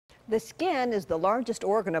The skin is the largest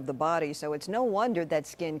organ of the body, so it's no wonder that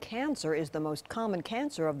skin cancer is the most common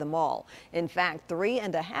cancer of them all. In fact,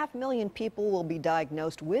 3.5 million people will be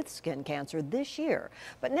diagnosed with skin cancer this year.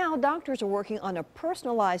 But now doctors are working on a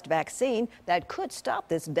personalized vaccine that could stop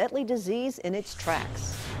this deadly disease in its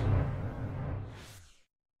tracks.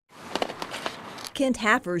 Kent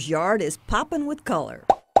Haffer's yard is popping with color.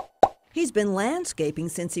 He's been landscaping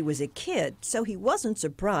since he was a kid, so he wasn't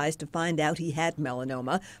surprised to find out he had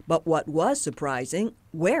melanoma. But what was surprising,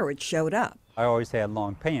 where it showed up. I always had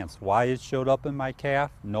long pants. Why it showed up in my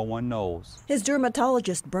calf, no one knows. His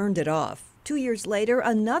dermatologist burned it off. 2 years later,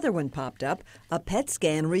 another one popped up. A PET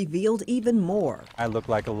scan revealed even more. I look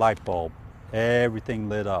like a light bulb. Everything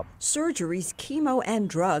lit up. Surgeries, chemo, and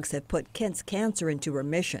drugs have put Kent's cancer into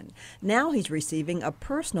remission. Now he's receiving a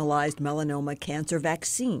personalized melanoma cancer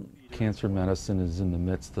vaccine. Cancer medicine is in the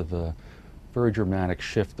midst of a very dramatic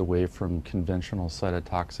shift away from conventional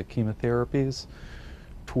cytotoxic chemotherapies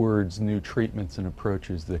towards new treatments and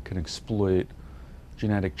approaches that can exploit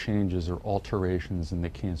genetic changes or alterations in the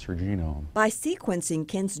cancer genome. By sequencing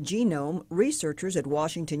Kent's genome, researchers at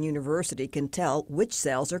Washington University can tell which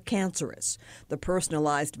cells are cancerous. The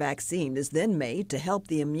personalized vaccine is then made to help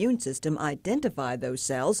the immune system identify those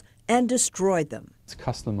cells and destroy them. It's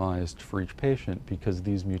customized for each patient because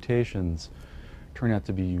these mutations turn out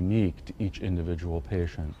to be unique to each individual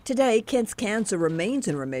patient. Today, Kent's cancer remains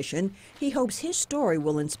in remission. He hopes his story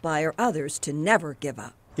will inspire others to never give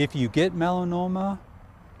up. If you get melanoma,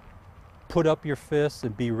 put up your fists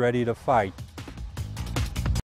and be ready to fight.